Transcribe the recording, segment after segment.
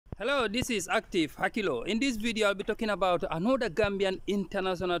Hello, this is Active Hakilo. In this video, I'll be talking about another Gambian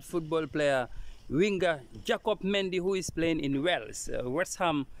international football player, winger Jacob Mendy, who is playing in Wales, West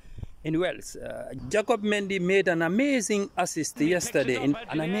Ham in Wales. Jacob Mendy made an amazing assist yesterday, an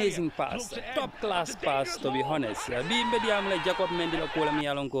amazing pass, top class pass to be honest. Jacob Mendy la kola mi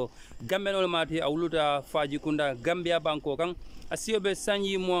yalonko Gambian olmati awluta Fajikunda Gambia banko kang asiobe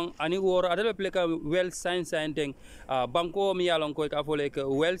sanyi mo ani woro adala pleka Wales science thing banko mi yalonko ka fole ke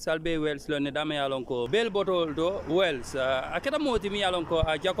Wales albe Wales lo ne dama yalonko bel botol do Wales aketa moti mi yalonko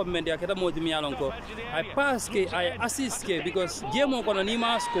Jacob Mendy aketa moti mi yalonko I pass ke I assist ke because jemo kono ni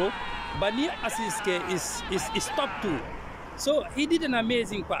masko but the assist is top 2. So he did an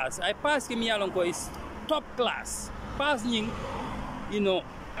amazing pass. I passed him Alonko is top class. Pass ning, you know,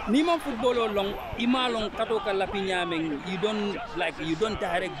 Nima football long, Imalong Katoka Lapinyaming, you don't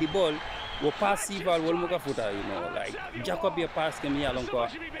direct the ball, or pass Sival Wolmoka Futa, you know, like Jacob your pass him Alonko,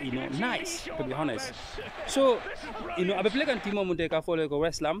 you know, nice to be honest. So, you know, I play on Timo Munteka for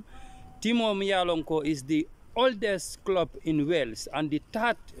West Ham. Timo Mialonko is the oldest club in Wales and the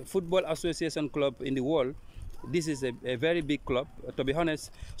third football association club in the world. This is a very big club, to be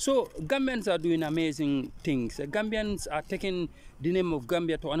honest. So Gambians are doing amazing things. Gambians are taking the name of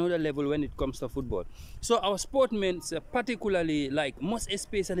Gambia to another level when it comes to football. So our sportsmen, particularly, like most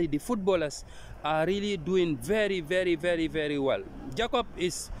especially the footballers, are really doing very well. Jacob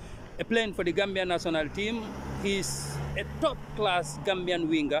is playing for the Gambian national team. He's a top-class Gambian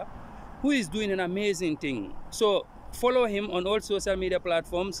winger who is doing an amazing thing. So follow him on all social media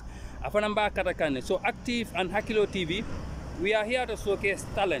platforms. Afanamba Katakane. So Active and Hakilo TV, we are here to showcase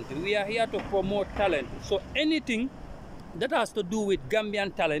talent. We are here to promote talent. So anything that has to do with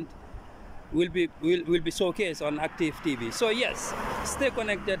Gambian talent will be showcased on Active TV. So yes, stay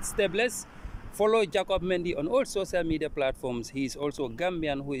connected, stay blessed. Follow Jacob Mendy on all social media platforms. He is also a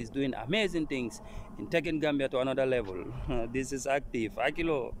Gambian who is doing amazing things in taking Gambia to another level. This is Active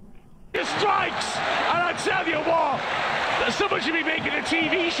Hakilo. Strikes, and I tell you what, someone should be making a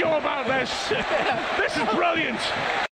TV show about this. This is brilliant.